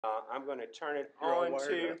I'm going to turn it on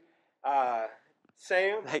to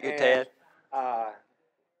Sam. Thank you, Ted.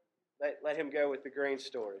 Let him go with the grain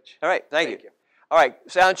storage. All right, thank you. All right,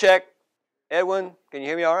 sound check. Edwin, can you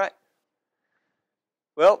hear me all right?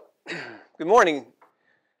 Well, good morning.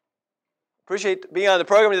 Appreciate being on the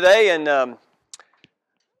program today, and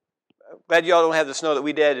glad you all don't have the snow that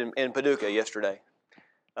we did in Paducah yesterday.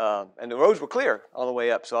 And the roads were clear all the way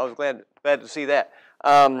up, so I was glad to see that.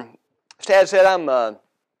 As Tad said, I'm an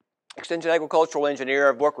extension agricultural engineer.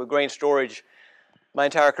 I've worked with grain storage my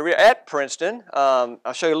entire career at Princeton.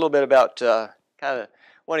 I'll show you a little bit about,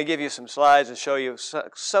 want to give you some slides and show you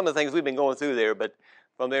some of the things we've been going through there, but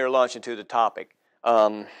from there launch into the topic.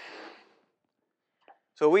 So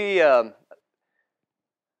we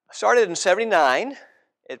started in '79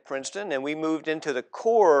 at Princeton, and we moved into the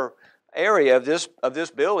core area of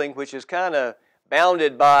this building, which is kind of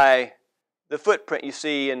bounded by the footprint you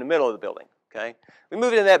see in the middle of the building. Okay, we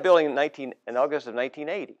moved into that building in August of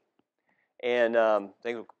 1980, and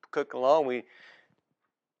things were cooking along. We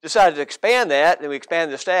decided to expand that, and we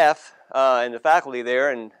expanded the staff and the faculty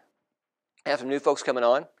there, and have some new folks coming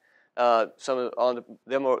on.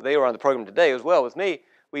 They were on the program today as well with me.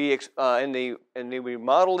 We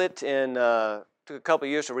remodeled it, and took a couple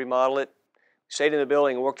of years to remodel it. Stayed in the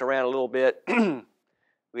building and worked around a little bit.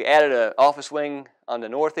 We added an office wing on the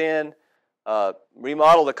north end,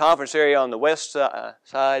 remodeled the conference area on the west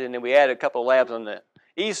side, and then we added a couple of labs on the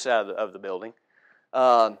east side of the building.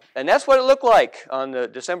 And that's what it looked like on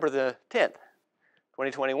December the 10th,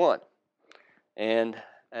 2021. And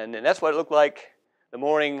then that's what it looked like the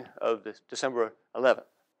morning of December 11th.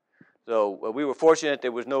 So we were fortunate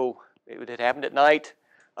it had happened at night.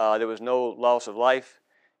 There was no loss of life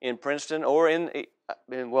in Princeton or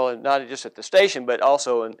well, not just at the station, but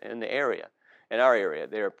also in the area, in our area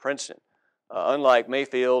there at Princeton. Unlike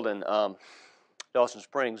Mayfield and Dawson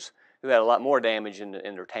Springs, who had a lot more damage in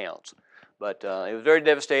their towns. But it was very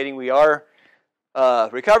devastating. We are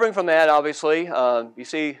recovering from that, obviously. You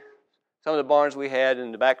see some of the barns we had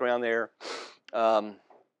in the background there.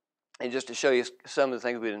 And just to show you some of the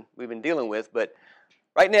things we've been dealing with. But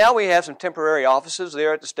right now we have some temporary offices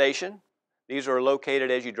there at the station. These are located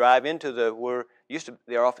as you drive into where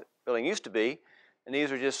the office building used to be. And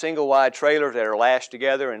these are just single-wide trailers that are lashed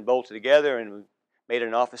together and bolted together, and we made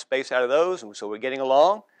an office space out of those, and so we're getting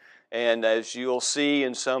along. And as you'll see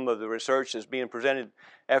in some of the research that's being presented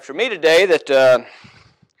after me today, that the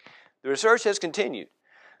research has continued.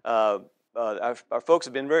 Our folks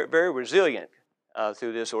have been very, very resilient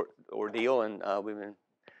through this ordeal, and we've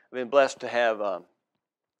been blessed to have, I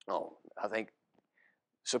think,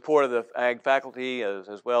 support of the ag faculty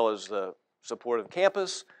as well as the support of the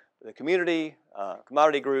campus, the community,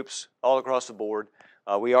 commodity groups, all across the board.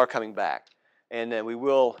 We are coming back, and then we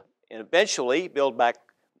will eventually build back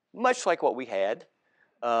much like what we had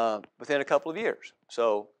within a couple of years.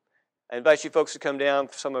 So I invite you folks to come down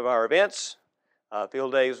for some of our events,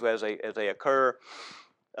 field days as they occur.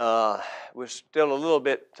 We're still a little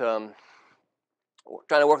bit trying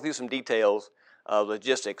to work through some details of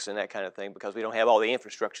logistics and that kind of thing, because we don't have all the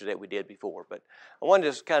infrastructure that we did before. But I wanted to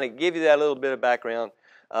just kind of give you that little bit of background,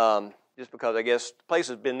 just because I guess the place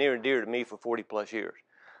has been near and dear to me for 40 plus years.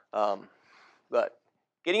 But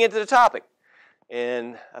getting into the topic,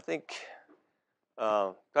 and I think,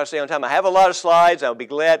 try to stay on time. I have a lot of slides. I'll be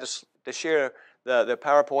glad to share the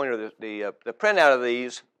PowerPoint or the printout of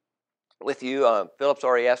these with you. Philip's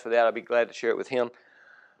already asked for that. I'll be glad to share it with him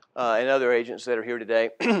and other agents that are here today.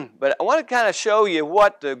 But I want to kind of show you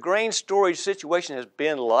what the grain storage situation has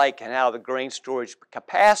been like, and how the grain storage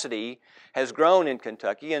capacity has grown in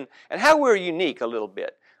Kentucky, and how we're unique a little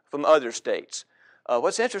bit from other states.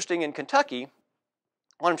 What's interesting in Kentucky,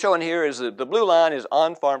 what I'm showing here is the blue line is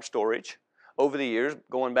on-farm storage over the years,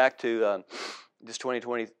 going back to this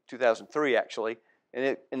 2003 actually.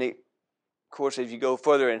 And of course, as you go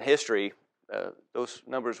further in history, those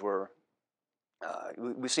numbers were,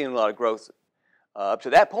 we've seen a lot of growth up to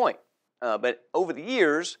that point. But over the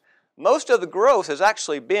years, most of the growth has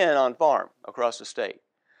actually been on farm across the state.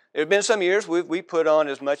 There have been some years we put on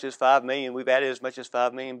as much as 5 million, we've added as much as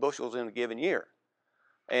 5 million bushels in a given year.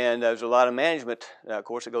 And there's a lot of management, of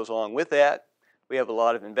course, that goes along with that. We have a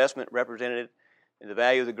lot of investment represented in the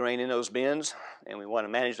value of the grain in those bins, and we want to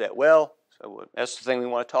manage that well. So that's the thing we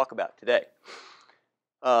want to talk about today.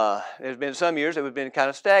 There's been some years that we've been kind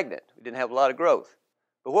of stagnant. We didn't have a lot of growth.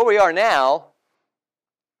 But where we are now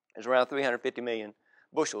is around 350 million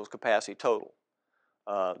bushels capacity total.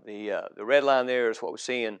 The red line there is what we're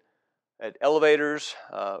seeing at elevators,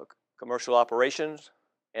 commercial operations,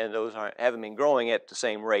 and those haven't been growing at the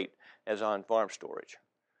same rate as on farm storage.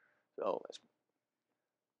 So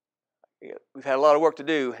we've had a lot of work to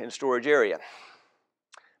do in storage area.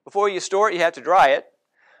 Before you store it, you have to dry it.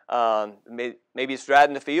 Maybe it's dried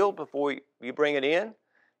in the field before you bring it in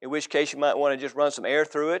which case you might want to just run some air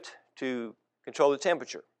through it to control the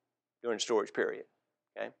temperature during the storage period.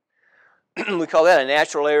 Okay? We call that a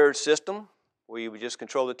natural air system, where you would just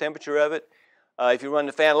control the temperature of it. If you run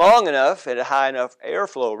the fan long enough at a high enough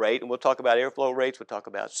airflow rate, and we'll talk about airflow rates, we'll talk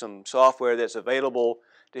about some software that's available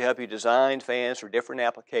to help you design fans for different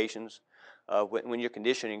applications when you're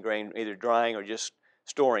conditioning grain, either drying or just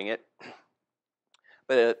storing it.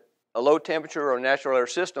 But at a low temperature or natural air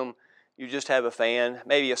system, you just have a fan,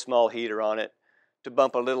 maybe a small heater on it, to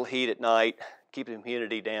bump a little heat at night, keep the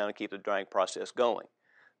humidity down, and keep the drying process going.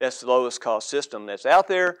 That's the lowest cost system that's out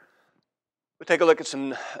there. We'll take a look at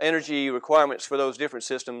some energy requirements for those different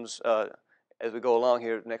systems as we go along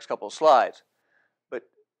here in the next couple of slides. But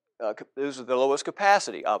those are the lowest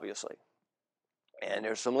capacity, obviously. And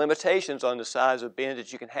there's some limitations on the size of bins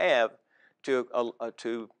that you can have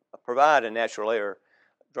to provide a natural air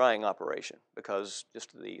drying operation, because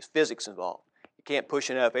just the physics involved. You can't push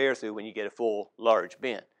enough air through when you get a full large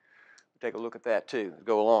bin. We'll take a look at that too as we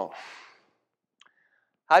go along.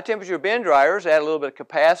 High temperature bin dryers add a little bit of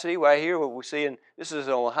capacity. Right here, what we see, this is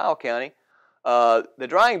in Ohio County, the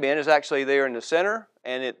drying bin is actually there in the center,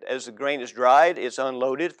 and as the grain is dried, it's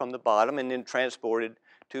unloaded from the bottom and then transported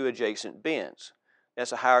to adjacent bins.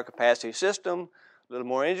 That's a higher capacity system, a little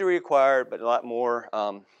more energy required, but a lot more,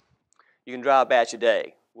 you can dry a batch a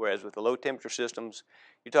day. Whereas with the low temperature systems,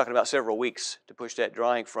 you're talking about several weeks to push that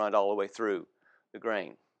drying front all the way through the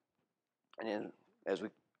grain. And then as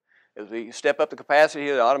we step up the capacity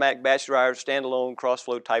here, the automatic batch dryers, standalone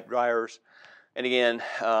cross-flow type dryers, and again,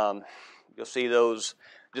 you'll see those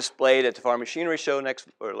displayed at the Farm Machinery Show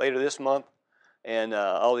later this month. And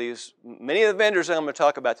many of the vendors that I'm going to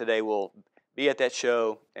talk about today will be at that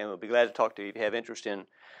show, and we'll be glad to talk to you if you have interest in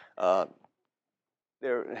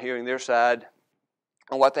hearing their side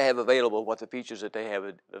on what they have available, what the features that they have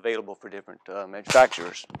available for different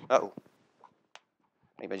manufacturers. Uh-oh.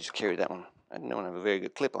 Maybe I just carried that one. I don't have a very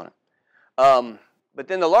good clip on it. But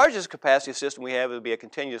then the largest capacity system we have would be a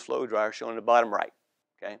continuous flow dryer shown in the bottom right.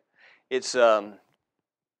 Okay, it's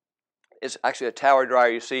actually a tower dryer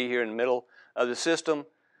you see here in the middle of the system,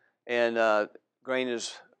 and grain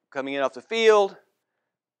is coming in off the field,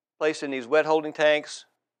 placed in these wet holding tanks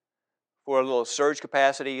for a little surge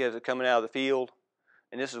capacity as it's coming out of the field.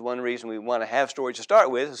 And this is one reason we want to have storage to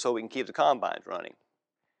start with, is so we can keep the combines running,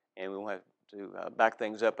 and we won't have to back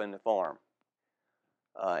things up in the farm.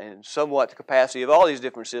 And somewhat the capacity of all these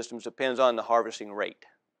different systems depends on the harvesting rate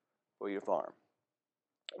for your farm,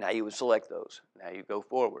 and how you would select those, and how you go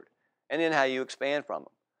forward, and then how you expand from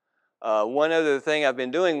them. One other thing I've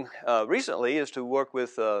been doing recently is to work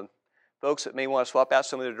with folks that may want to swap out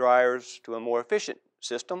some of their dryers to a more efficient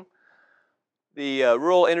system. The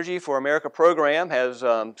Rural Energy for America program has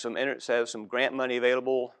some grant money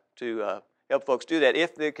available to help folks do that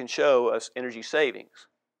if they can show us energy savings.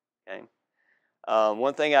 Okay?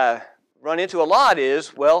 One thing I run into a lot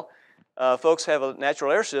is, well, folks have a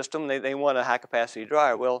natural air system, they want a high capacity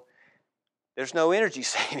dryer. Well, there's no energy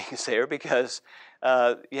savings there because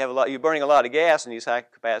you're burning a lot of gas in these high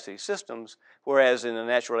capacity systems, whereas in a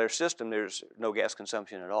natural air system there's no gas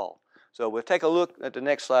consumption at all. So we'll take a look at the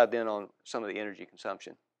next slide then on some of the energy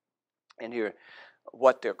consumption and here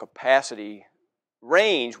what their capacity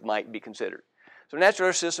range might be considered. So natural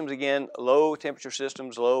air systems, again, low temperature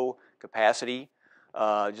systems, low capacity,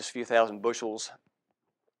 just a few thousand bushels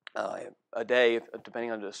a day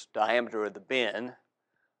depending on the diameter of the bin.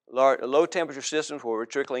 Low temperature systems where we're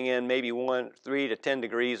trickling in maybe 3 to 10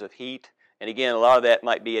 degrees of heat, and again a lot of that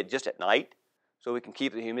might be just at night, so we can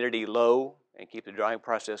keep the humidity low and keep the drying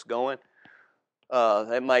process going.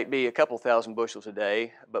 That might be a couple thousand bushels a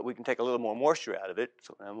day, but we can take a little more moisture out of it,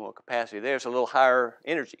 so we have more capacity there. It's a little higher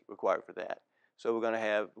energy required for that. So we're going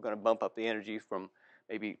to bump up the energy from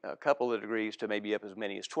maybe a couple of degrees to maybe up as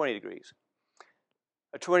many as 20 degrees.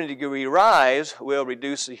 A 20-degree rise will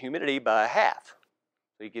reduce the humidity by half.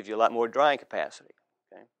 So it gives you a lot more drying capacity.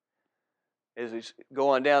 Okay? As we go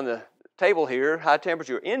on down the table here, high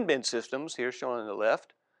temperature in-bin systems, here shown on the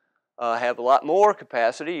left, have a lot more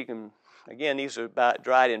capacity. You can, again, these are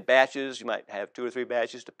dried in batches. You might have 2 or 3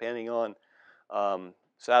 batches depending on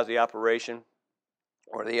size of the operation.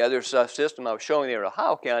 Or the other system I was showing there in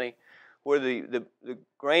Ohio County, where the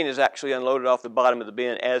grain is actually unloaded off the bottom of the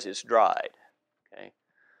bin as it's dried. Okay,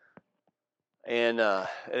 and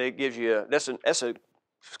it gives you that's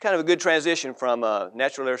kind of a good transition from a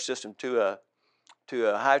natural air system to a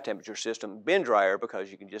high temperature system bin dryer,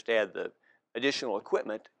 because you can just add the additional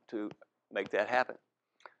equipment to make that happen.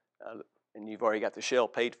 and you've already got the shell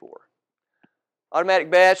paid for.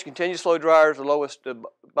 Automatic batch, continuous flow dryers, the lowest, the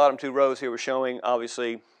bottom two rows here we're showing,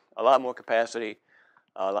 obviously, a lot more capacity,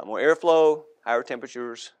 a lot more airflow, higher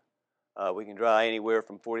temperatures. We can dry anywhere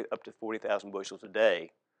from 40 up to 40,000 bushels a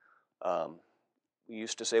day. We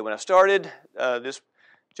used to say when I started this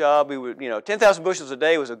job, we would, 10,000 bushels a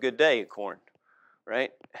day was a good day in corn,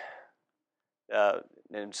 right?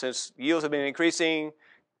 And since yields have been increasing,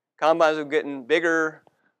 combines are getting bigger,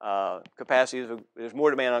 there's more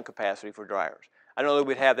demand on capacity for dryers. I don't know that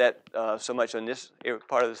we'd have that so much in this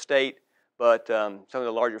part of the state, but some of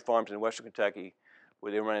the larger farms in western Kentucky,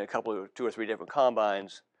 where they're running two or three different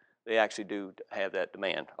combines, they actually do have that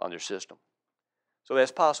demand on their system. So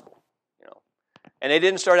that's possible, And they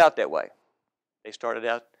didn't start out that way. They started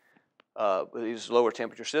out with these lower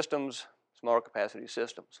temperature systems, smaller capacity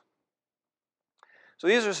systems. So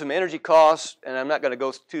these are some energy costs, and I'm not going to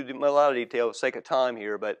go through a lot of detail for the sake of time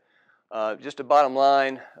here, but just a bottom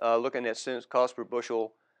line, looking at cents cost per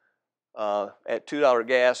bushel, at $2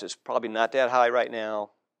 gas is probably not that high right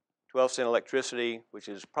now. 12-cent electricity, which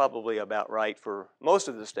is probably about right for most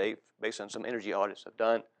of the state, based on some energy audits I've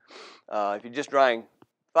done. If you're just drying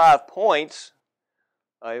 5 points,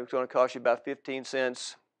 it's going to cost you about 15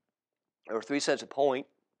 cents or 3 cents a point,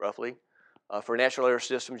 roughly, for natural air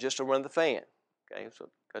systems just to run the fan. Okay, so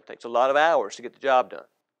that takes a lot of hours to get the job done.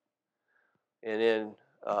 And then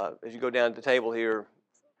as you go down the table here,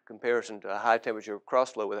 comparison to a high temperature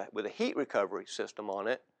cross flow with a heat recovery system on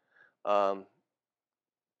it,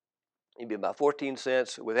 it'd be about 14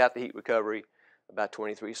 cents without the heat recovery, about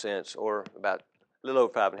 23 cents, or about a little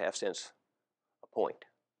over 5.5 cents a point.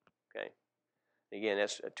 Okay, again,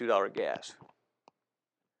 that's a $2 gas.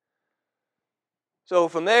 So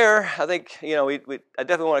from there, I think I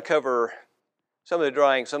definitely want to cover some of the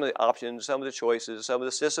drying, some of the options, some of the choices, some of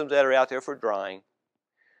the systems that are out there for drying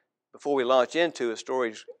before we launch into a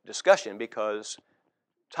storage discussion, because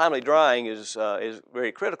timely drying is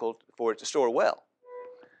very critical for it to store well,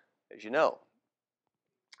 as you know.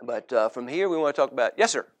 But from here, we want to talk about,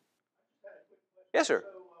 yes, sir. Yes, sir. So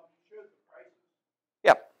you showed the prices.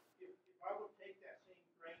 Yeah. If I would take that same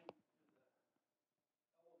grain to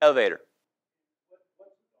the Elevator. what's the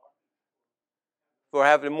doctrine For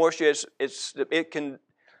having moisture,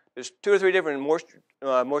 there's 2 or 3 different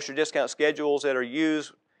moisture discount schedules that are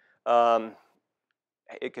used.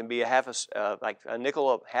 It can be like a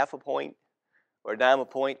nickel, half a point, or a dime a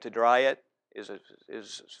point to dry it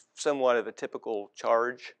is somewhat of a typical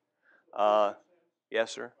charge.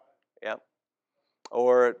 Yes, sir. Yeah.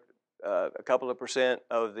 Or a couple of %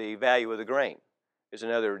 of the value of the grain is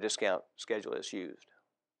another discount schedule that's used.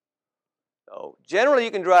 So generally,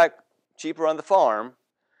 you can dry cheaper on the farm,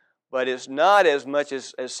 but it's not as much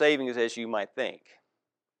as savings as you might think.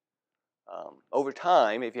 Over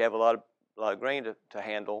time, if you have a lot of grain to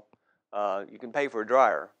handle, you can pay for a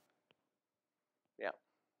dryer. Yeah,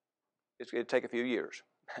 it'll take a few years,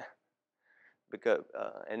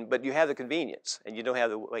 but you have the convenience, and you don't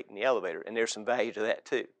have to wait in the elevator, and there's some value to that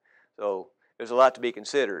too. So there's a lot to be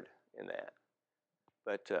considered in that.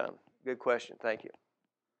 But good question, thank you.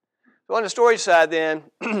 So on the storage side, then,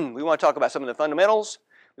 we want to talk about some of the fundamentals.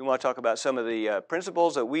 We want to talk about some of the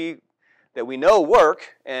principles that we know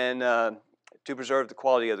work, and to preserve the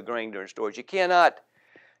quality of the grain during storage. You cannot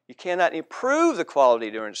improve the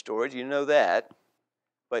quality during storage, you know that,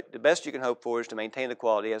 but the best you can hope for is to maintain the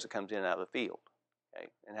quality as it comes in and out of the field. Okay?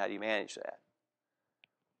 And how do you manage that?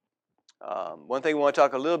 One thing we want to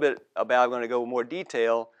talk a little bit about, I'm going to go in more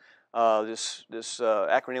detail, this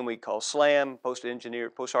acronym we call SLAM,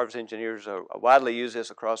 Post-Harvest Engineers widely use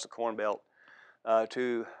this across the Corn Belt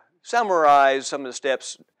to summarize some of the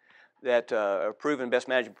steps that are proven best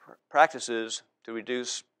management practices to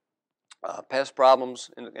reduce pest problems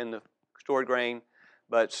in the stored grain,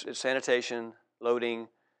 but it's sanitation, loading,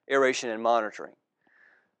 aeration, and monitoring.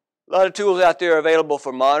 A lot of tools out there available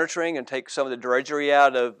for monitoring and take some of the drudgery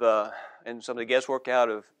out of and some of the guesswork out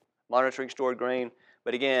of monitoring stored grain.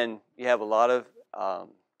 But again, you have a lot of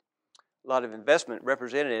investment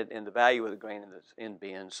represented in the value of the grain in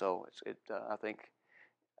bin. So I think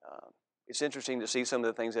it's interesting to see some of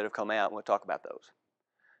the things that have come out, and we'll talk about those.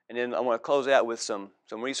 And then I want to close out with some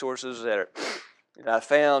resources that I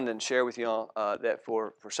found and share with you all that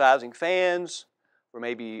for sizing fans, for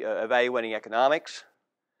maybe evaluating economics,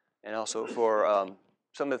 and also for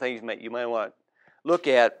some of the things you might want to look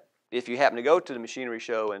at if you happen to go to the machinery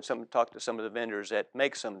show and talk to some of the vendors that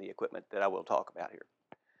make some of the equipment that I will talk about here.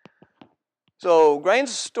 So grain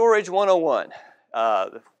storage 101,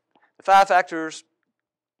 the 5 factors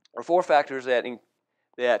or 4 factors that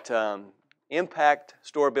impact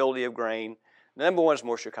storability of grain. Number one is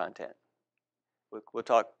moisture content. We'll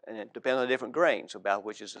talk, and it depends on the different grains about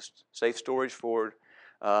which is a safe storage for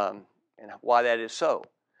and why that is so.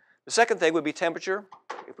 The second thing would be temperature.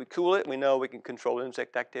 If we cool it, we know we can control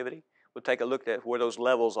insect activity. We'll take a look at where those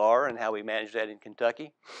levels are and how we manage that in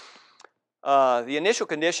Kentucky. The initial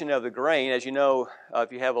condition of the grain, as you know,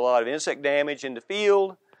 if you have a lot of insect damage in the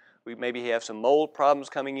field, we maybe have some mold problems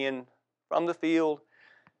coming in from the field.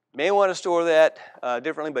 May want to store that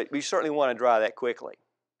differently, but we certainly want to dry that quickly.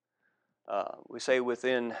 We say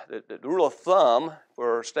within the rule of thumb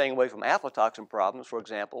for staying away from aflatoxin problems, for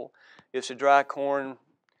example, is to dry corn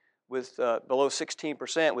with below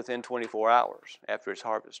 16% within 24 hours after it's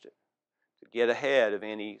harvested to get ahead of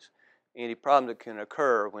any problem that can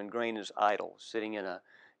occur when grain is idle, sitting in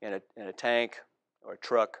a tank or a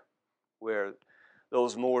truck where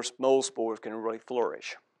those mold spores can really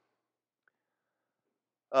flourish.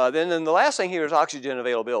 Then the last thing here is oxygen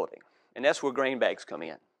availability, and that's where grain bags come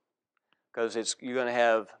in, because you're going to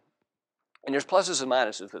have, and there's pluses and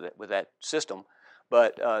minuses with that system,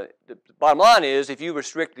 but the bottom line is if you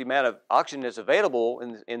restrict the amount of oxygen that's available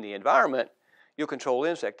in the environment, you'll control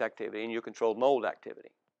insect activity and you'll control mold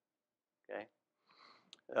activity. Okay.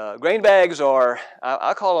 Grain bags are,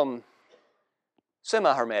 I call them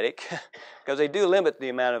semi-hermetic because they do limit the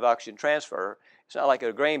amount of oxygen transfer. It's not like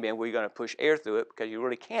a grain bin where you're going to push air through it, because you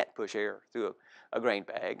really can't push air through a grain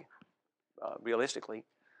bag, realistically.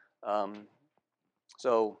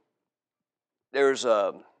 So there's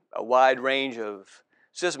a wide range of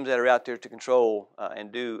systems that are out there to control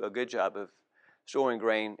and do a good job of storing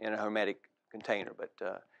grain in a hermetic container. But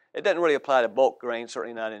it doesn't really apply to bulk grain,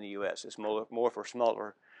 certainly not in the U.S. It's more for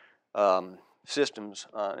smaller systems,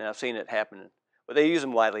 and I've seen it happen. But they use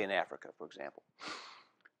them widely in Africa, for example.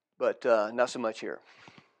 But not so much here.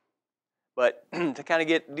 But to kind of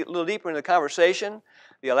get a little deeper into the conversation,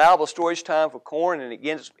 the allowable storage time for corn, and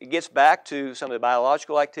again, it gets back to some of the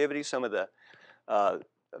biological activities, some of the,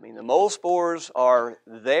 the mold spores are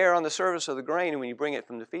there on the surface of the grain when you bring it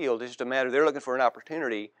from the field. It's just a matter, they're looking for an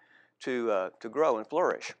opportunity to grow and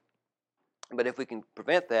flourish. But if we can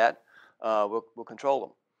prevent that, we'll control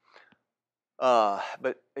them.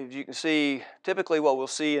 But as you can see, typically what we'll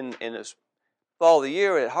see in this fall of the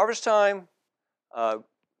year at harvest time,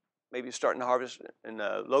 maybe starting to harvest in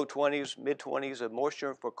the low 20s, mid 20s of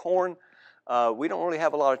moisture for corn, we don't really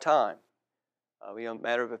have a lot of time. We have a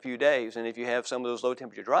matter of a few days, and if you have some of those low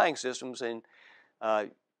temperature drying systems, then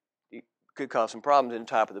it could cause some problems in the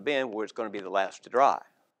top of the bin where it's going to be the last to dry.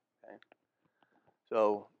 Okay?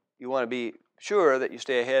 So you want to be sure that you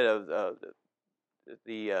stay ahead of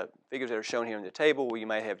the figures that are shown here on the table, where you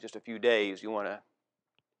might have just a few days. You want to,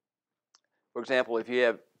 for example, if you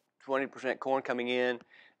have 20% corn coming in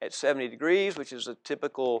at 70 degrees, which is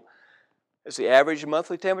it's the average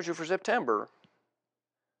monthly temperature for September,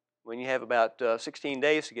 when you have about 16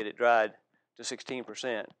 days to get it dried to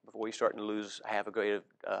 16% before you start to lose half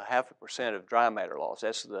a percent of dry matter loss.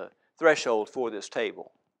 That's the threshold for this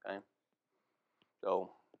table. Okay?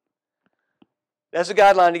 So that's a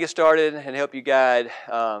guideline to get started and help you guide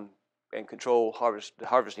and control the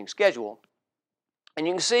harvesting schedule. And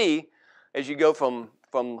you can see as you go from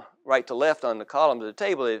right to left on the column of the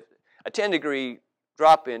table, a 10-degree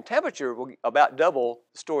drop in temperature will about double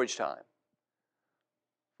the storage time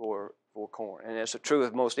for corn, and that's true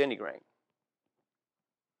of most any grain.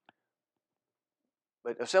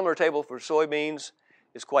 But a similar table for soybeans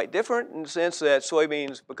is quite different in the sense that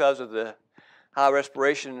soybeans, because of the high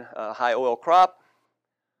respiration, high oil crop,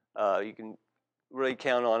 you can really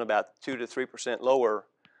count on about 2 to 3% lower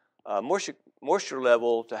moisture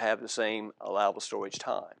level to have the same allowable storage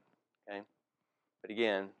time. Okay? But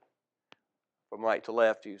again, from right to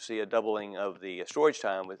left, you see a doubling of the storage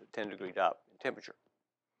time with a 10-degree drop in temperature.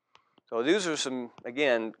 So these are some,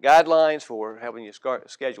 again, guidelines for helping you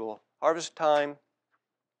schedule harvest time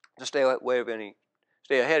to stay ahead of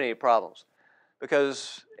any problems.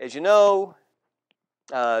 Because, as you know,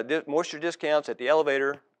 moisture discounts at the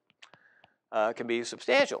elevator can be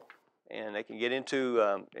substantial, and they can get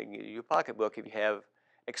into your pocketbook if you have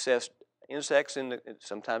excess insects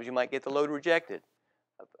sometimes you might get the load rejected.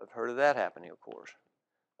 I've heard of that happening, of course,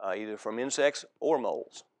 either from insects or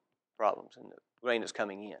molds problems in the grain that's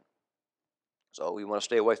coming in. So we want to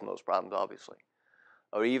stay away from those problems, obviously,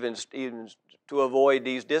 or even to avoid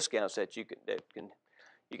these discounts that you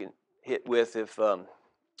can hit with if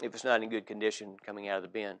it's not in good condition coming out of the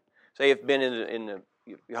bin. Say if it's been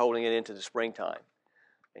you're holding it into the springtime,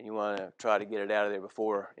 and you want to try to get it out of there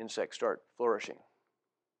before insects start flourishing.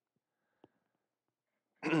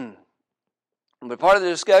 But part of the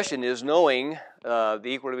discussion is knowing the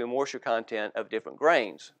equilibrium moisture content of different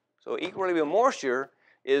grains. So equilibrium moisture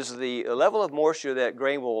is the level of moisture that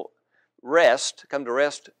grain will come to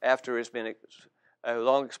rest after it's been a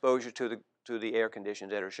long exposure to the air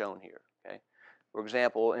conditions that are shown here. Okay, for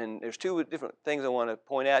example, and there's two different things I want to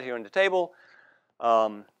point out here on the table,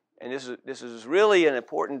 and this is really an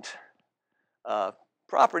important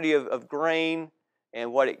property of grain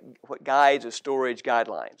and what guides the storage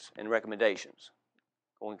guidelines and recommendations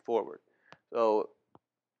going forward. So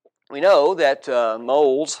we know that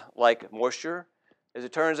molds like moisture. As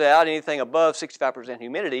it turns out, anything above 65%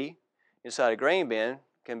 humidity inside a grain bin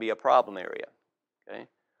can be a problem area. Okay,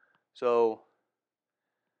 so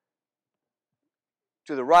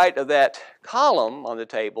to the right of that column on the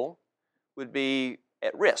table would be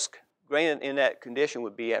at risk. Grain in that condition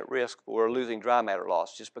would be at risk for losing dry matter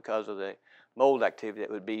loss just because of the mold activity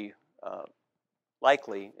that would be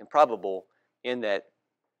likely and probable in that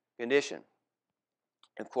condition.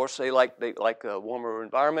 And of course, they like a warmer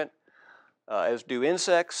environment, as do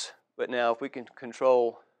insects. But now, if we can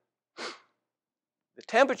control the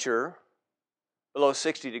temperature below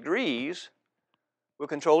 60 degrees, we'll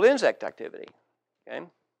control insect activity. Okay,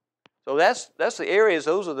 so that's the areas.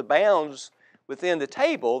 Those are the bounds within the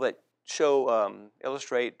table that show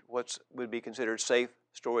illustrate what would be considered safe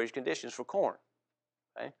storage conditions for corn.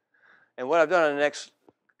 Okay, and what I've done on the next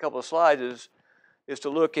couple of slides is to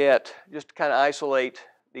look at just to kind of isolate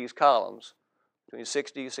these columns between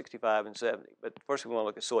 60, 65, and 70. But first we want to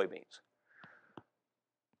look at soybeans.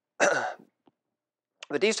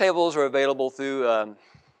 But these tables are available through our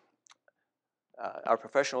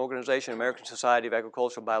professional organization, American Society of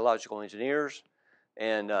Agricultural Biological Engineers.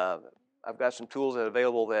 And I've got some tools that are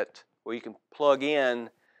available where you can plug in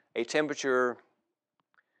a temperature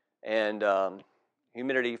and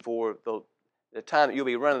humidity for the time that you'll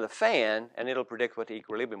be running the fan, and it'll predict what the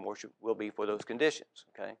equilibrium moisture will be for those conditions.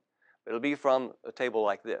 Okay, but it'll be from a table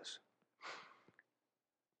like this.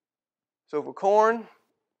 So for corn,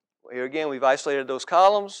 here again we've isolated those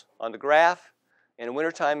columns on the graph. In the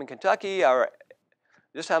wintertime in Kentucky,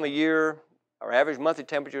 this time of year, our average monthly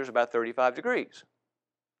temperature is about 35 degrees.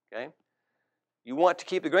 Okay, you want to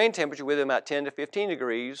keep the grain temperature within about 10 to 15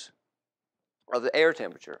 degrees of the air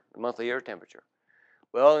temperature, the monthly air temperature.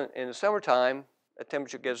 Well, in the summertime, the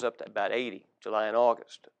temperature gets up to about 80, July and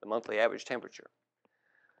August, the monthly average temperature.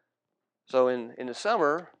 So in the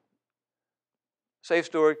summer, safe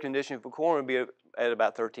storage condition for corn would be at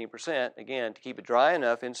about 13%, again, to keep it dry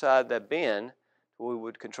enough inside that bin where we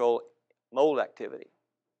would control mold activity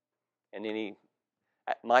and any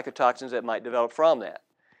mycotoxins that might develop from that.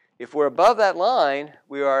 If we're above that line,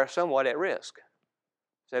 we are somewhat at risk,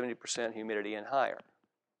 70% humidity and higher.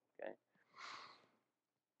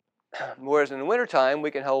 Whereas in the wintertime,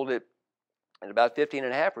 we can hold it at about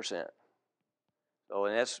 15.5%. So,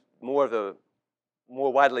 and that's more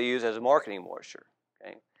widely used as a marketing moisture.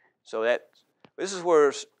 Okay, so this is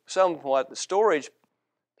where somewhat the storage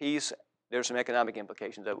piece, there's some economic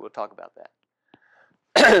implications that we'll talk about that.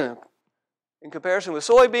 In comparison with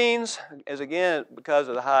soybeans, as again, because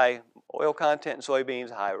of the high oil content in soybeans,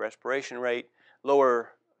 high respiration rate,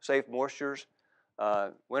 lower safe moistures,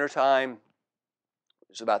 wintertime,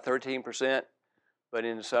 it's about 13%, but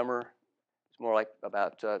in the summer, it's more like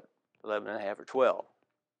about 11.5 or 12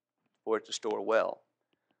 for it to store well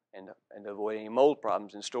and avoid any mold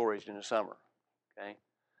problems in storage in the summer. Okay.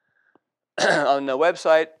 On the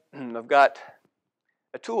website, I've got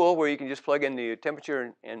a tool where you can just plug in the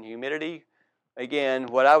temperature and humidity. Again,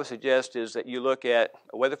 what I would suggest is that you look at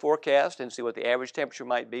a weather forecast and see what the average temperature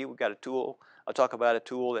might be. We've got a tool. I'll talk about a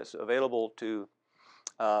tool that's available to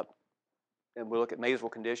and we'll look at maysville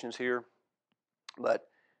conditions here. But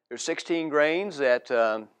there's 16 grains that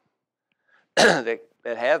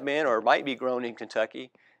that have been or might be grown in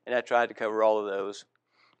Kentucky, and I tried to cover all of those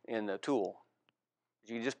in the tool.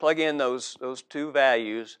 You can just plug in those two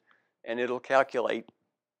values, and it'll calculate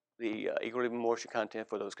the equilibrium moisture content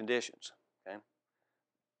for those conditions. Okay,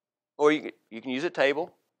 or you can use a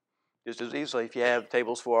table just as easily if you have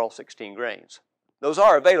tables for all 16 grains. Those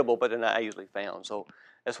are available, but they're not easily found. So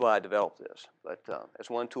that's why I developed this, but that's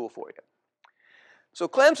one tool for you. So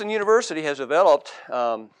Clemson University has developed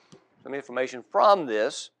some information from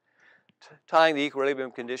this, tying the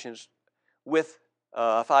equilibrium conditions with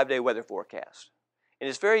a 5-day weather forecast. And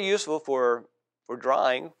it's very useful for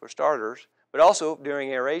drying, for starters, but also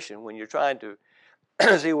during aeration when you're trying to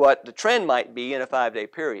see what the trend might be in a 5-day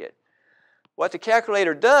period. What the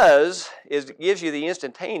calculator does is it gives you the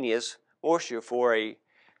instantaneous moisture for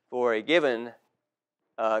a given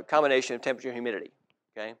combination of temperature and humidity.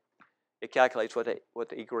 Okay, it calculates what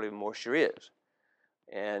the equilibrium moisture is,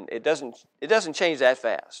 and it doesn't change that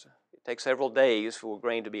fast. It takes several days for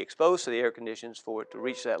grain to be exposed to the air conditions for it to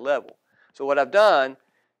reach that level. So what I've done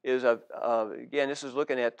is, again, this is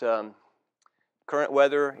looking at current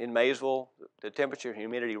weather in Maysville, the temperature and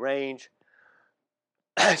humidity range.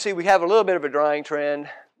 See, we have a little bit of a drying trend.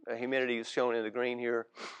 Humidity is shown in the green here,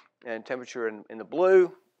 and temperature in the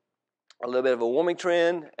blue. A little bit of a warming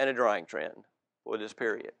trend and a drying trend for this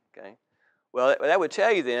period. Okay. Well, that would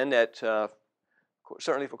tell you then that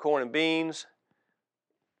certainly for corn and beans,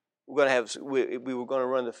 we're going to have, we were going to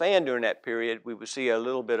run the fan during that period. We would see a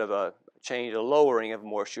little bit of a change, a lowering of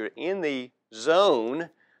moisture in the zone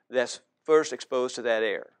that's first exposed to that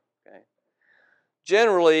air. Okay.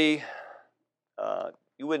 Generally,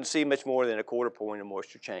 you wouldn't see much more than a quarter point of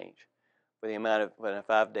moisture change for the amount of in a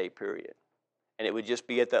 5-day period, and it would just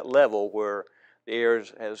be at that level where the air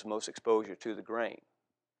has most exposure to the grain.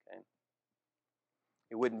 Okay.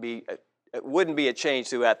 It wouldn't be a change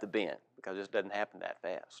throughout the bin because this doesn't happen that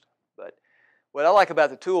fast. But what I like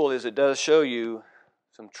about the tool is it does show you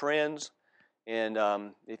some trends, and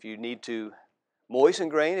if you need to moisten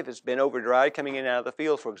grain, if it's been over dried coming in and out of the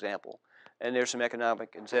field, for example, and there's some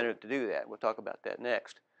economic incentive to do that. We'll talk about that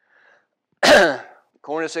next.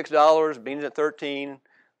 Corn at $6, beans at $13.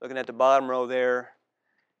 Looking at the bottom row there.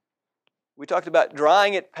 We talked about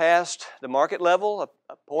drying it past the market level,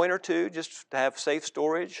 a point or two, just to have safe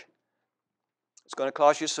storage. It's going to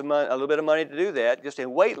cost you some money, a little bit of money to do that, just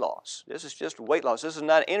in weight loss. This is just weight loss. This is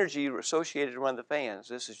not energy associated to run the fans.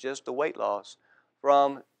 This is just the weight loss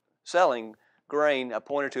from selling grain a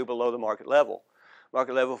point or two below the market level.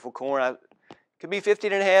 Market level for corn could be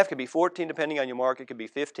 15.5, could be 14, depending on your market, could be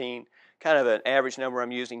 15. Kind of an average number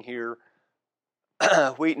I'm using here.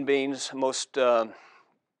 Wheat and beans, most are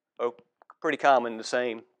pretty common, the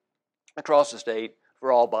same across the state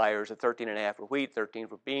for all buyers, at 13.5 for wheat, 13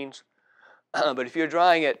 for beans. But if you're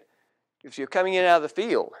drying it, if you're coming in and out of the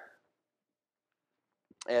field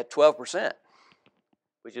at 12%,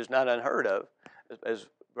 which is not unheard of, as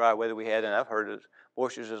dry weather we had, and I've heard of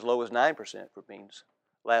moistures as low as 9% for beans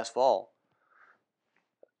last fall.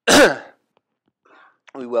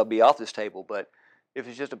 We will be off this table, but if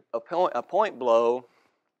it's just a point blow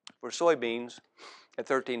for soybeans at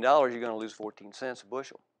 $13, you're going to lose 14 cents a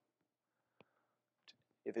bushel.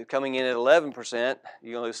 If it's coming in at 11%,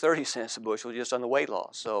 you're going to lose 30 cents a bushel just on the weight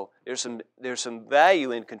loss. So there's some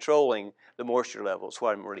value in controlling the moisture levels.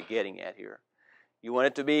 What I'm really getting at here. You want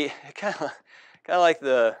it to be kind of like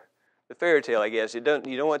the fairy tale, I guess. You don't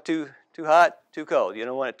want it too hot, too cold. You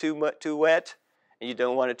don't want it too wet, and you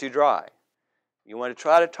don't want it too dry. You want to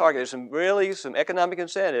try to target. There's some economic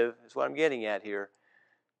incentive, is what I'm getting at here,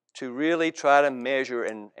 to really try to measure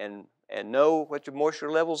and know what your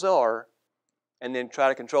moisture levels are, and then try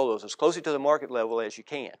to control those as closely to the market level as you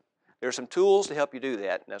can. There are some tools to help you do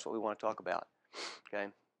that, and that's what we want to talk about. Okay.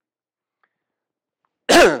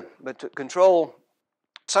 But to control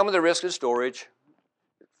some of the risk of storage,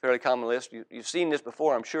 fairly common list. You've seen this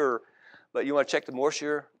before, I'm sure, but you want to check the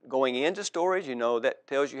moisture going into storage. You know, that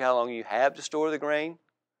tells you how long you have to store the grain,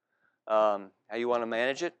 how you want to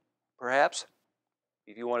manage it, perhaps,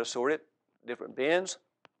 if you want to sort it, different bins.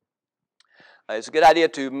 It's a good idea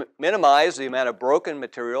to minimize the amount of broken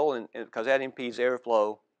material, because that impedes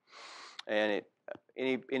airflow, and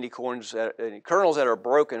any kernels that are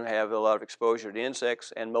broken have a lot of exposure to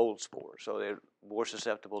insects and mold spores, so they're more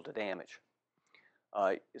susceptible to damage.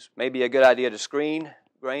 It's maybe a good idea to screen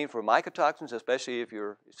grain for mycotoxins, especially if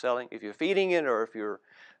you're feeding it, or if you're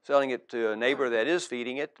selling it to a neighbor that is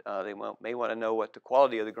feeding it. They may want to know what the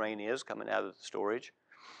quality of the grain is coming out of the storage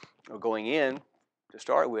or going in to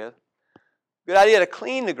start with. Good idea to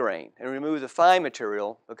clean the grain and remove the fine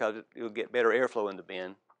material, because you'll get better airflow in the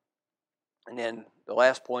bin. And then the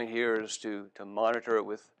last point here is to monitor it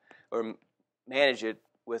with, or manage it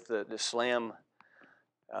with the SLAM.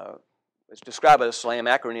 It's described as a SLAM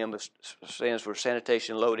acronym, that stands for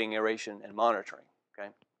sanitation, loading, aeration, and monitoring. Okay.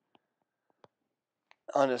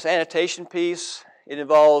 On the sanitation piece, it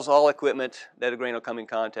involves all equipment that a grain will come in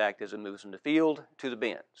contact as it moves from the field to the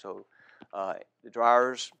bin. So the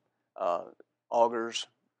dryers, augers,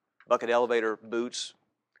 bucket elevator, boots,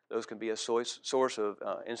 those can be a source of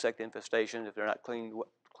insect infestation if they're not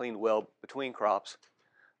cleaned well between crops.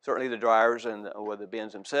 Certainly the dryers or the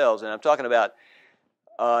bins themselves. And I'm talking about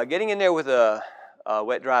getting in there with a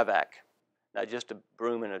wet dry vac, not just a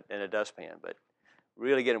broom and a dustpan, but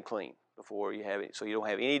really get them clean before you have it, so you don't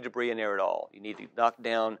have any debris in there at all. You need to knock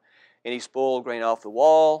down any spoiled grain off the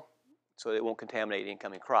wall so it won't contaminate the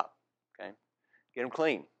incoming crop. Okay, get them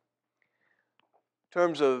clean. In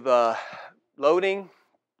terms of loading,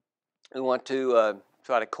 we want to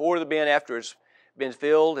try to core the bin after it's been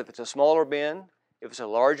filled. If it's a smaller bin, If it's a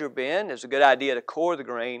larger bin, it's a good idea to core the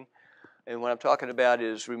grain. And what I'm talking about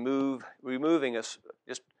is removing a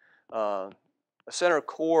center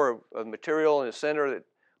core of material in the center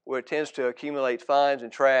where it tends to accumulate fines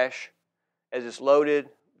and trash. As it's loaded,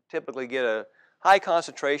 typically get a high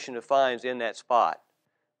concentration of fines in that spot.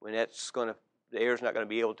 When the air is not going to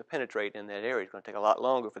be able to penetrate in that area. It's going to take a lot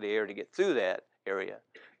longer for the air to get through that area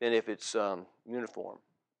than if it's uniform.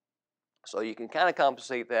 So you can kind of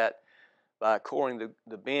compensate that by coring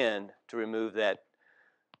the bin to remove that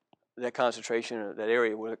concentration, that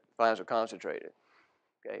area where the fines are concentrated.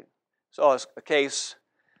 Okay, so it's a case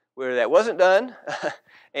where that wasn't done,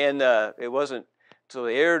 and it wasn't. So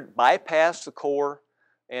the air bypassed the core,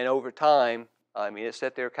 and over time, I mean, it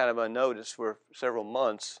sat there kind of unnoticed for several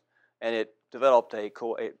months, and it developed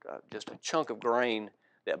just a chunk of grain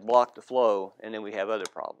that blocked the flow, and then we have other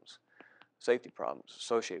problems, safety problems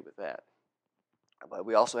associated with that. But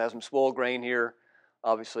we also have some spoiled grain here.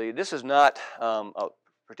 Obviously, this is not a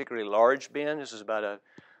particularly large bin. This is about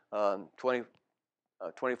a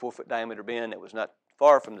 24-foot diameter bin that was not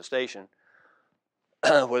far from the station,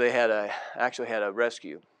 where they actually had a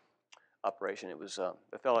rescue operation. It was a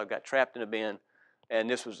fellow got trapped in a bin, and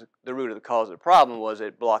this was the root of the cause of the problem. Was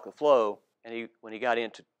it blocked the flow, and when he got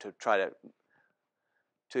in to try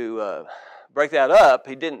to break that up,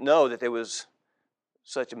 he didn't know that there was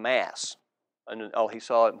such a mass, and all he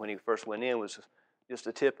saw it when he first went in was just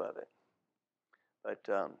the tip of it. But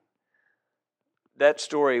that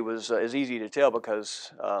story is easy to tell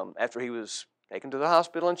because after he was taken to the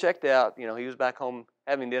hospital and checked out, he was back home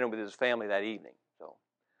having dinner with his family that evening. So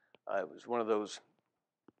it was one of those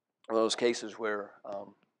cases where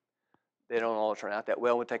they don't all turn out that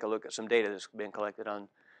well. We'll take a look at some data that's been collected on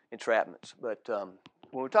entrapments. But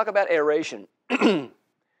when we talk about aeration, we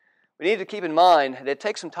need to keep in mind that it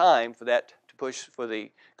takes some time for that to push for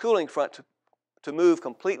the cooling front to move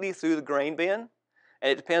completely through the grain bin,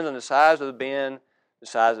 and it depends on the size of the bin, the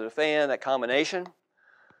size of the fan, that combination.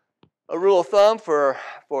 A rule of thumb for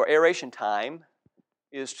aeration time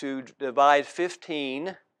is to divide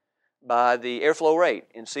 15 by the airflow rate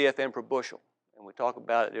in CFM per bushel. And we talk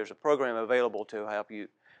about it. There's a program available to help you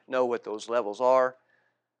know what those levels are.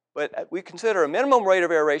 But we consider a minimum rate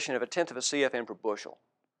of aeration of 1/10 of a CFM per bushel.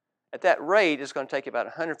 At that rate, it's going to take you about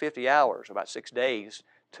 150 hours, about 6 days,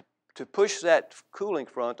 to push that cooling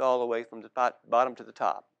front all the way from the bottom to the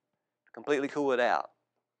top, completely cool it out.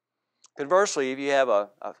 Conversely, if you have a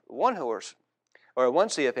 1 horse or a 1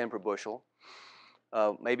 CFM per bushel,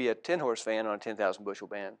 maybe a 10-horse fan on a 10,000 bushel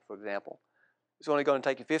ban, for example, it's only going to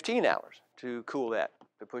take you 15 hours to cool that,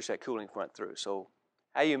 to push that cooling front through. So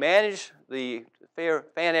how you manage the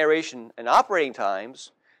fan aeration and operating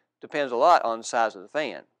times depends a lot on the size of the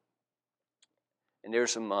fan. And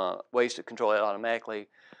there's some ways to control that automatically.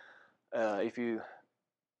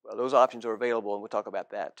 Those options are available, and we'll talk about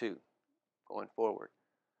that too going forward.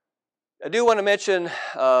 I do want to mention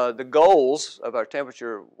the goals of our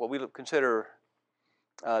temperature, what we consider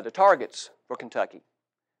the targets for Kentucky.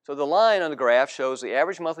 So the line on the graph shows the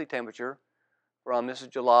average monthly temperature from, this is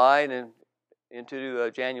July and then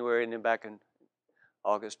into January and then back in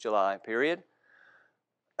August, July period.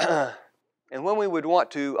 And when we would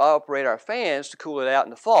want to operate our fans to cool it out in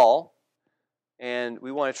the fall, and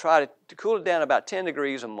we want to try to cool it down about 10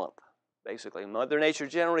 degrees a month, basically. Mother Nature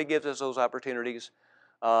generally gives us those opportunities,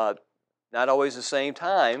 not always the same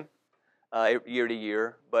time year to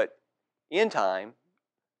year, but in time,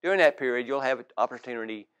 during that period, you'll have an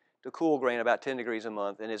opportunity to cool grain about 10 degrees a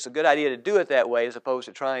month. And it's a good idea to do it that way as opposed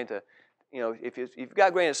to trying to, if you've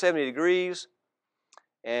got grain at 70 degrees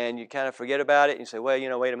and you kind of forget about it and you say,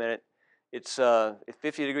 well, wait a minute, it's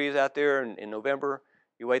 50 degrees out there in November.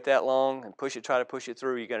 You wait that long and try to push it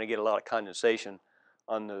through, you're going to get a lot of condensation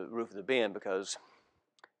on the roof of the bin because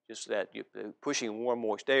just that you're pushing warm,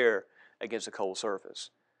 moist air against a cold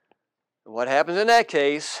surface. And what happens in that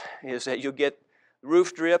case is that you'll get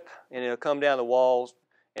roof drip, and it'll come down the walls,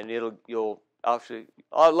 and you'll obviously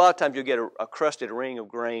a lot of times you'll get a crusted ring of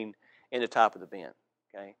grain in the top of the bin.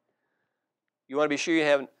 Okay, you want to be sure you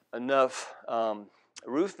have enough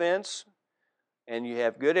roof vents, and you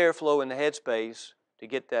have good airflow in the headspace to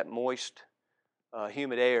get that moist,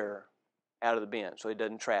 humid air out of the bin, so it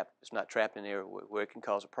doesn't trap. It's not trapped in there where it can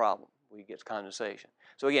cause a problem, where you get condensation.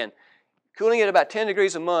 So again, cooling it about 10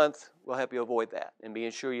 degrees a month will help you avoid that, and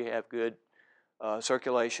being sure you have good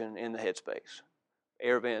circulation in the headspace,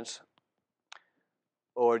 air vents,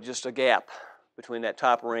 or just a gap between that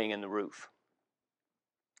top ring and the roof.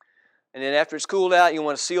 And then after it's cooled out, you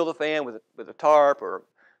want to seal the fan with a tarp or a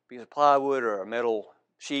piece of plywood or a metal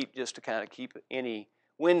sheet just to kind of keep any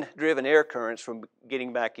wind-driven air currents from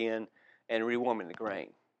getting back in and rewarming the grain.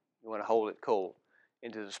 You want to hold it cold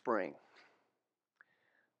into the spring.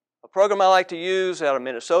 A program I like to use out of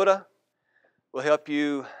Minnesota will help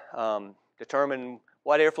you determine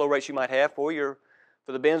what airflow rates you might have for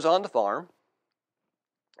the bins on the farm.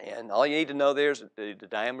 And all you need to know there is the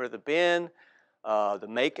diameter of the bin, the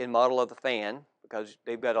make and model of the fan, because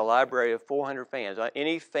they've got a library of 400 fans.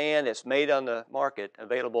 Any fan that's made on the market,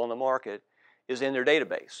 available on the market, is in their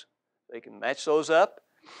database. They can match those up.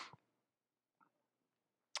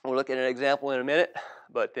 We'll look at an example in a minute,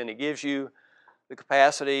 but then it gives you the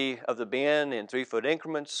capacity of the bin in 3-foot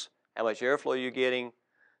increments, how much airflow you're getting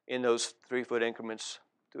in those 3-foot increments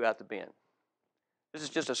throughout the bin. This is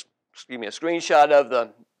just a screenshot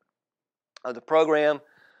of the program,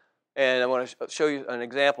 and I want to show you an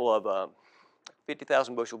example of a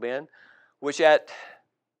 50,000 bushel bin, which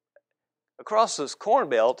across this corn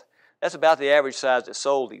belt, that's about the average size that's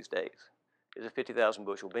sold these days, is a 50,000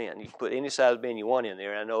 bushel bin. You can put any size bin you want in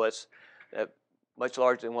there. I know it's much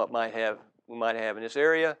larger than what we might have in this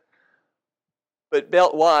area, but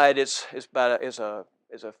belt wide, it's a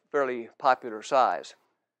fairly popular size.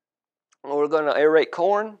 Well, we're going to aerate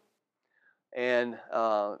corn, and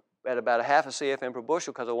at about a half a CFM per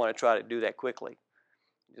bushel, because I want to try to do that quickly,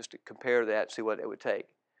 just to compare that, see what it would take.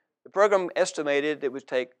 The program estimated it would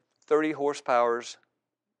take a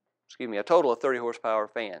total of 30 horsepower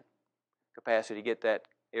fan capacity to get that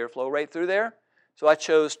airflow rate through there. So I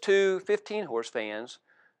chose two 15-horse fans,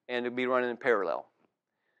 and it'd be running in parallel.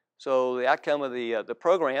 So the outcome of the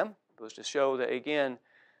program was to show that, again,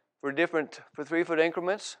 for 3-foot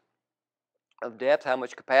increments of depth, how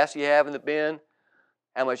much capacity you have in the bin,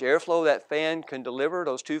 how much airflow that fan can deliver,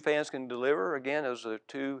 those two fans can deliver. Again, those are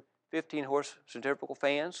two 15-horse centrifugal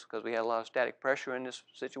fans, because we had a lot of static pressure in this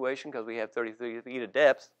situation because we have 33 feet of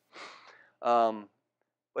depth.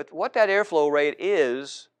 But what that airflow rate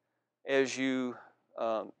is as you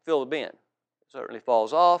fill the bin, it certainly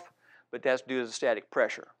falls off, but that's due to the static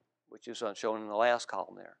pressure, which is shown in the last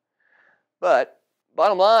column there. But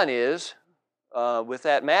bottom line is, with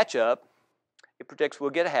that matchup, it predicts we'll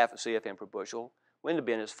get a half a CFM per bushel when the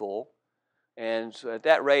bin is full. And so at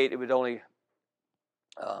that rate, it would only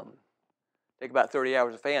take about 30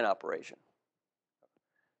 hours of fan operation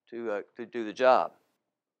to do the job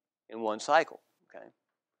in one cycle, okay,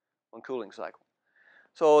 one cooling cycle.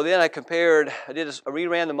 So then I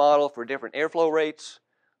reran the model for different airflow rates,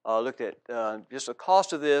 looked at just the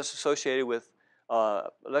cost of this associated with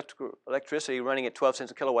electricity running at 12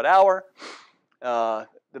 cents a kilowatt hour.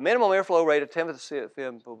 The minimum airflow rate of 10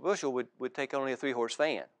 CFM per bushel would take only a 3-horse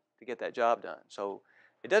fan to get that job done. So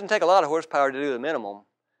it doesn't take a lot of horsepower to do the minimum.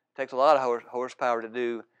 It takes a lot of horsepower to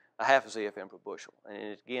do a half a CFM per bushel.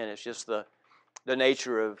 And again, it's just the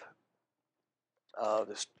nature of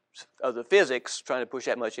the physics trying to push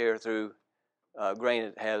that much air through grain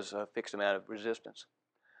that has a fixed amount of resistance.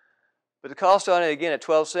 But the cost on it, again, at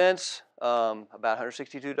 12 cents, about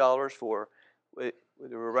 $162 for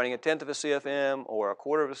whether we're running a 1/10 of a CFM or a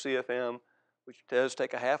 1/4 of a CFM, which does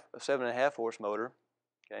take a 7.5 horse motor.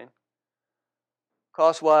 Okay.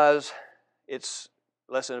 Cost-wise, it's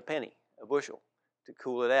less than a penny a bushel to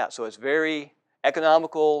cool it out. So it's very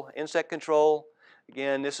economical insect control.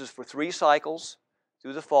 Again, this is for 3 cycles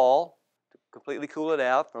through the fall to completely cool it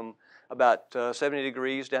out from about 70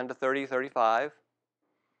 degrees down to 30, 35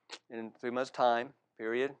 in 3 months' time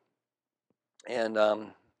period. And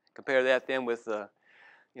compare that then with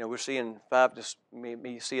we're seeing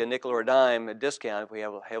maybe see a nickel or a dime a discount if we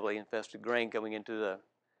have a heavily infested grain coming into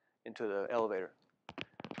the elevator.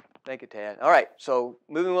 Thank you, Tad. All right, so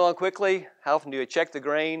moving along quickly, how often do you check the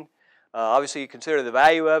grain? Obviously, you consider the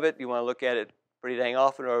value of it. You want to look at it pretty dang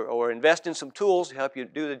often, or invest in some tools to help you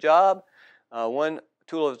do the job. One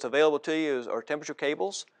tool that's available to you are temperature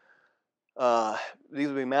cables. These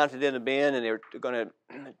will be mounted in the bin, and they're going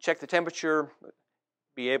to check the temperature,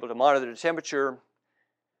 be able to monitor the temperature.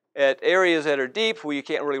 At areas that are deep where you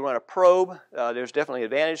can't really run a probe, there's definitely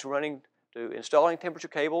advantage to installing temperature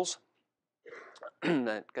cables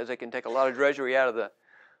because they can take a lot of drudgery out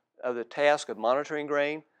of the task of monitoring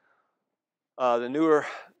grain. The newer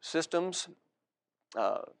systems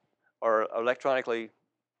are electronically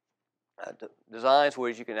designed where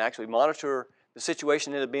you can actually monitor the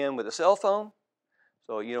situation in the bin with a cell phone,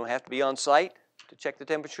 so you don't have to be on site to check the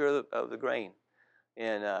temperature of the grain,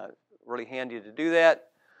 and really handy to do that.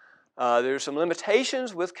 There's some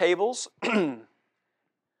limitations with cables.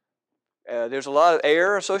 There's a lot of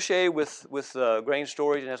air associated with grain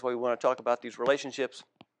storage, and that's why we want to talk about these relationships.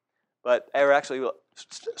 But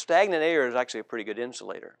stagnant air is actually a pretty good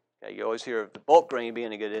insulator. Okay, you always hear of the bulk grain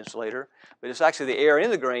being a good insulator, but it's actually the air in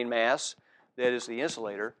the grain mass that is the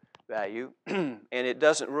insulator. value, and it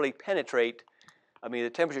doesn't really penetrate. I mean, the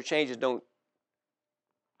temperature changes don't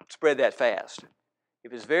spread that fast.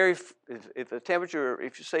 If it's if the temperature,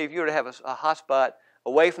 if you were to have a hot spot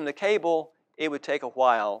away from the cable, it would take a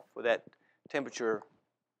while for that temperature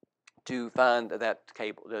to find that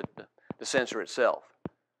cable, the sensor itself.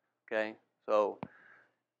 Okay, so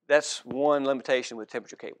that's one limitation with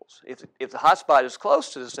temperature cables. If the hot spot is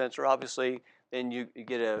close to the sensor, obviously, then you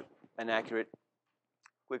get an accurate,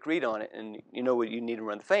 quick read on it, and you know what you need to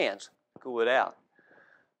run the fans to cool it out.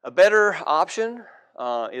 A better option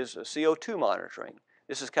is a CO2 monitoring.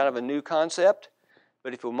 This is kind of a new concept,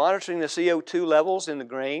 but if we're monitoring the CO2 levels in the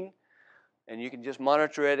grain, and you can just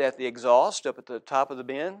monitor it at the exhaust up at the top of the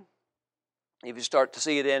bin, if you start to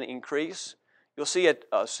see it then increase, you'll see a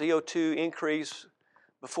CO2 increase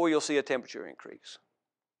before you'll see a temperature increase,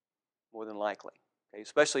 more than likely, okay?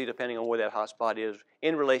 Especially depending on where that hot spot is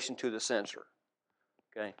in relation to the sensor.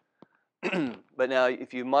 Okay. But now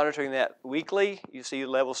if you're monitoring that weekly, you see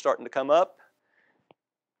levels starting to come up.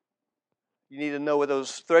 You need to know what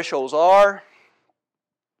those thresholds are.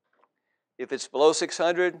 If it's below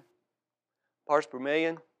 600 parts per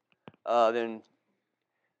million, then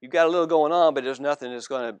you've got a little going on, but there's nothing that's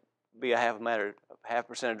going to be a half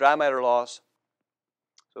percent of dry matter loss.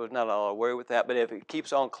 So it's not a lot of worry with that. But if it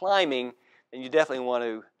keeps on climbing, then you definitely want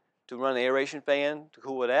to run the aeration fan to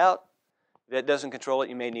cool it out. If that doesn't control it,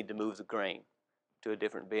 you may need to move the grain to a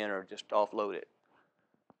different bin or just offload it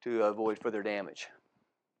to avoid further damage.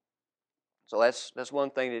 So that's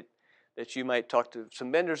one thing that you might talk to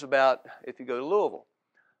some vendors about if you go to Louisville.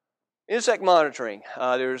 Insect monitoring.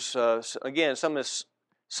 There's, again, some of this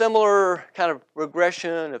similar kind of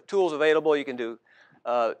regression of tools available. You can do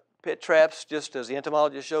pit traps just as the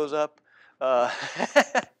entomologist shows up.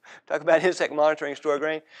 Talk about insect monitoring store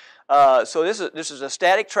grain. So this is a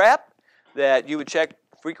static trap that you would check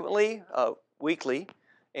frequently, weekly,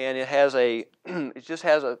 and it just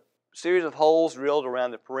has a series of holes drilled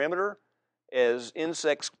around the perimeter. As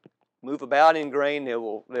insects move about in grain,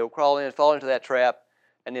 they'll crawl in and fall into that trap,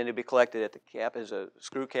 and then they'll be collected at the cap as a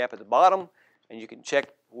screw cap at the bottom, and you can check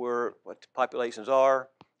what the populations are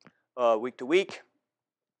week to week,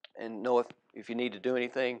 and know if you need to do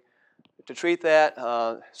anything to treat that.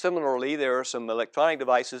 Similarly, there are some electronic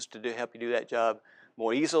devices to help you do that job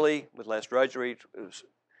more easily with less drudgery,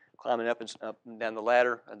 climbing up and down the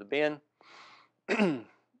ladder of the bin. And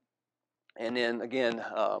then again,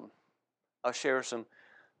 I'll share some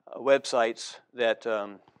websites that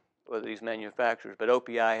with these manufacturers, but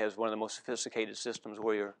OPI has one of the most sophisticated systems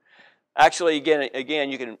where you're actually again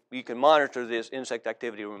you can monitor this insect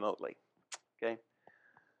activity remotely. Okay,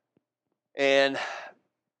 and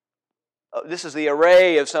this is the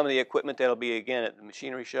array of some of the equipment that'll be again at the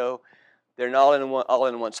machinery show. They're not all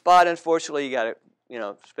in one spot. Unfortunately, you got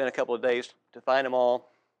to spend a couple of days to find them all.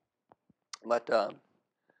 But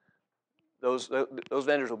those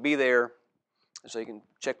vendors will be there, so you can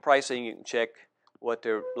check pricing. You can check what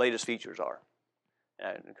their latest features are.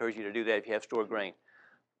 And I encourage you to do that if you have stored grain.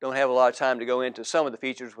 Don't have a lot of time to go into some of the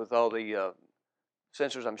features with all the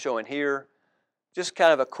sensors I'm showing here. Just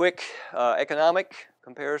kind of a quick economic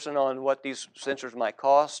comparison on what these sensors might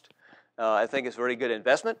cost. I think it's a very good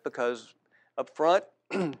investment because up front,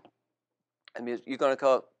 I mean,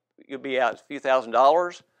 you'll be out a few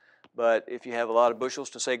 $1,000s, but if you have a lot of bushels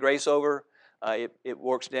to say grace over, it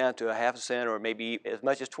works down to a half a cent or maybe as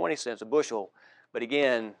much as 20 cents a bushel. But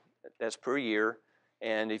again, that's per year.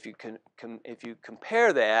 And if you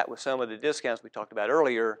compare that with some of the discounts we talked about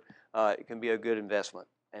earlier, it can be a good investment.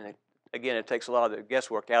 And again, it takes a lot of the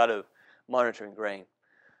guesswork out of monitoring grain.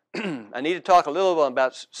 I need to talk a little bit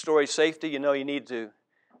about storage safety. You need to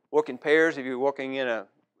work in pairs. If you're working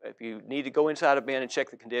if you need to go inside a bin and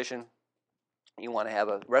check the condition, you want to have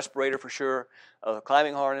a respirator for sure, a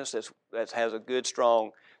climbing harness that has a good,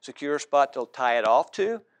 strong, secure spot to tie it off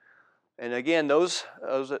to. And again,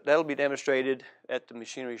 that'll be demonstrated at the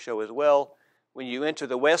machinery show as well. When you enter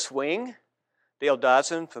the West Wing, Dale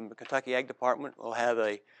Dodson from the Kentucky Ag Department will have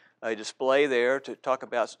a display there to talk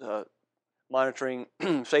about monitoring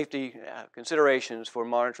safety considerations for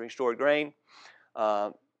monitoring stored grain.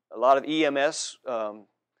 A lot of EMS.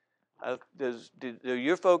 Do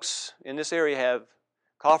your folks in this area have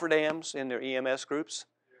cofferdams in their EMS groups?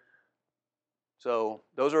 So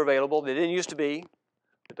those are available. They didn't used to be,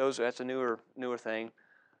 but that's a newer thing.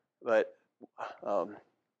 But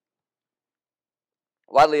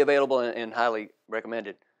widely available and highly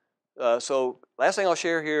recommended. So last thing I'll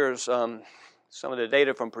share here is some of the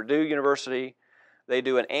data from Purdue University. They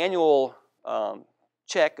do an annual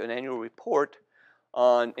check, an annual report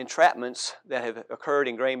on entrapments that have occurred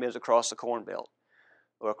in grain bins across the Corn Belt.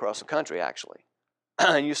 or across the country actually.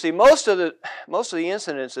 And you see most of the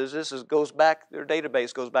incidences. Goes back. Their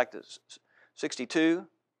database goes back to '62,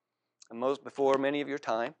 and most before many of your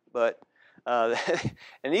time. But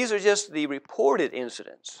and these are just the reported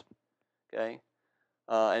incidents. Okay,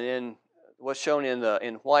 and then what's shown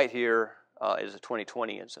in white here is the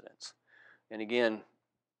 2020 incidents. And again,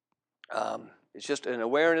 it's just an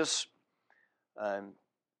awareness.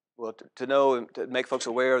 Well, to know, to make folks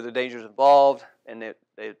aware of the dangers involved, and that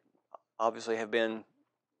they obviously have been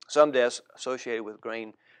some deaths associated with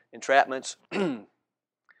grain entrapments. The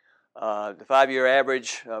 5-year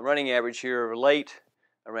average, running average here of late,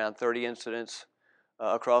 around 30 incidents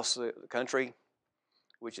across the country,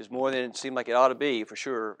 which is more than it seemed like it ought to be, for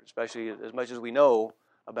sure, especially as much as we know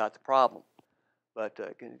about the problem. But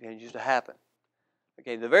it continues to happen.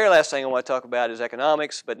 Okay, the very last thing I want to talk about is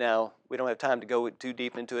economics, but now we don't have time to go too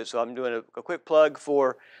deep into it, so I'm doing a quick plug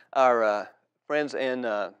for our friends in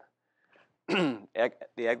the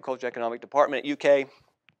Agriculture Economic Department at UK.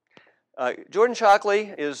 Jordan Shockley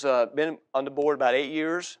has been on the board about 8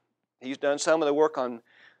 years. He's done some of the work on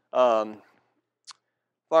farm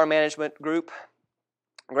management group.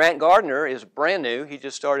 Grant Gardner is brand new. He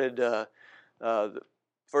just started the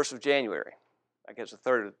 1st of January. I guess the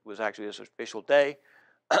 3rd was actually his official day.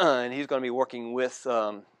 And he's going to be working with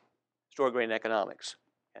store grain economics.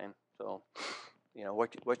 Okay, so you know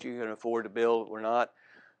what you can afford to build or not.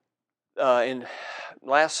 In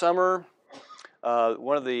last summer,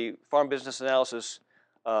 one of the farm business analysis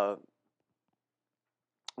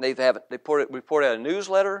they reported out a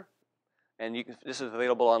newsletter, and this is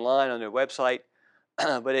available online on their website.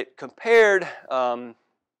 But it compared the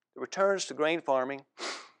returns to grain farming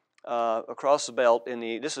across the belt.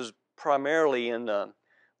 This is primarily in the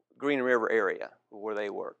Green River area where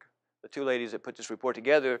they work. The two ladies that put this report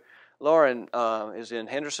together, Lauren is in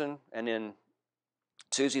Henderson, and then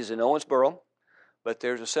Susie's in Owensboro. But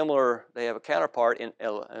there's a similar, they have a counterpart in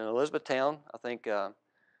Elizabethtown. I think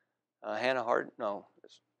Hannah Harden, no,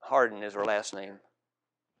 Harden is her last name.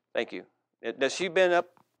 Thank you. Has she been up?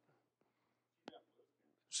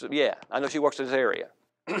 So, yeah, I know she works in this area.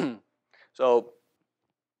 So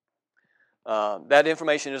that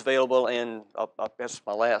information is available, and that's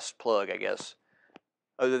my last plug, I guess,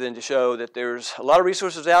 other than to show that there's a lot of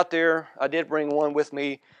resources out there. I did bring one with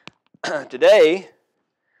me today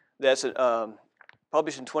that's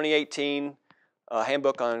published in 2018,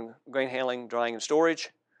 Handbook on Grain Handling, Drying, and Storage.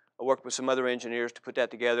 I worked with some other engineers to put that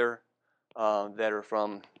together that are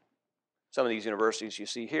from some of these universities you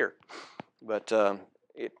see here. But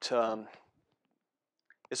it's the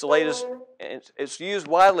latest, and it's used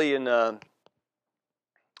widely in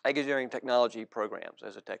ag engineering technology programs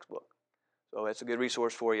as a textbook. So it's a good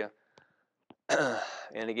resource for you.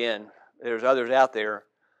 And again, there's others out there,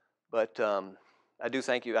 but I do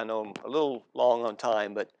thank you. I know I'm a little long on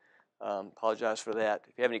time, but apologize for that.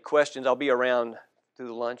 If you have any questions, I'll be around through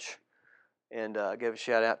the lunch, and give a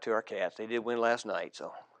shout out to our cats. They did win last night,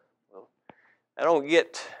 so well, I don't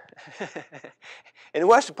get in the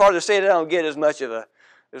western part of the state. I don't get as much of a.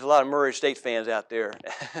 There's a lot of Murray State fans out there,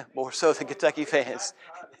 more so than Kentucky fans.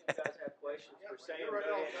 You guys have questions for Sam?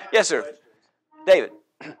 Yes, sir. David.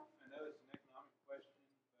 I know it's an economic question,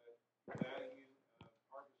 but value of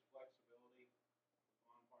harvest flexibility,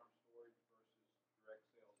 on-farm storage versus direct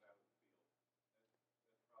sales out of the field.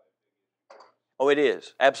 That's probably a big issue. Oh, it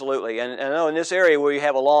is, absolutely. And I know in this area where you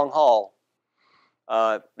have a long haul,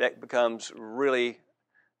 that becomes really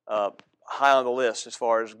high on the list as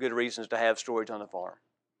far as good reasons to have storage on the farm.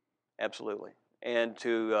 Absolutely. And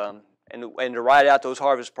to ride out those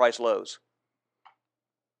harvest price lows.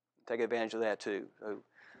 Take advantage of that too.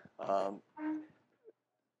 So,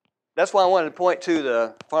 that's why I wanted to point to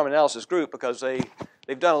the Farm Analysis Group, because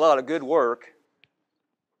they've done a lot of good work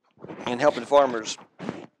in helping farmers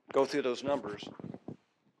go through those numbers.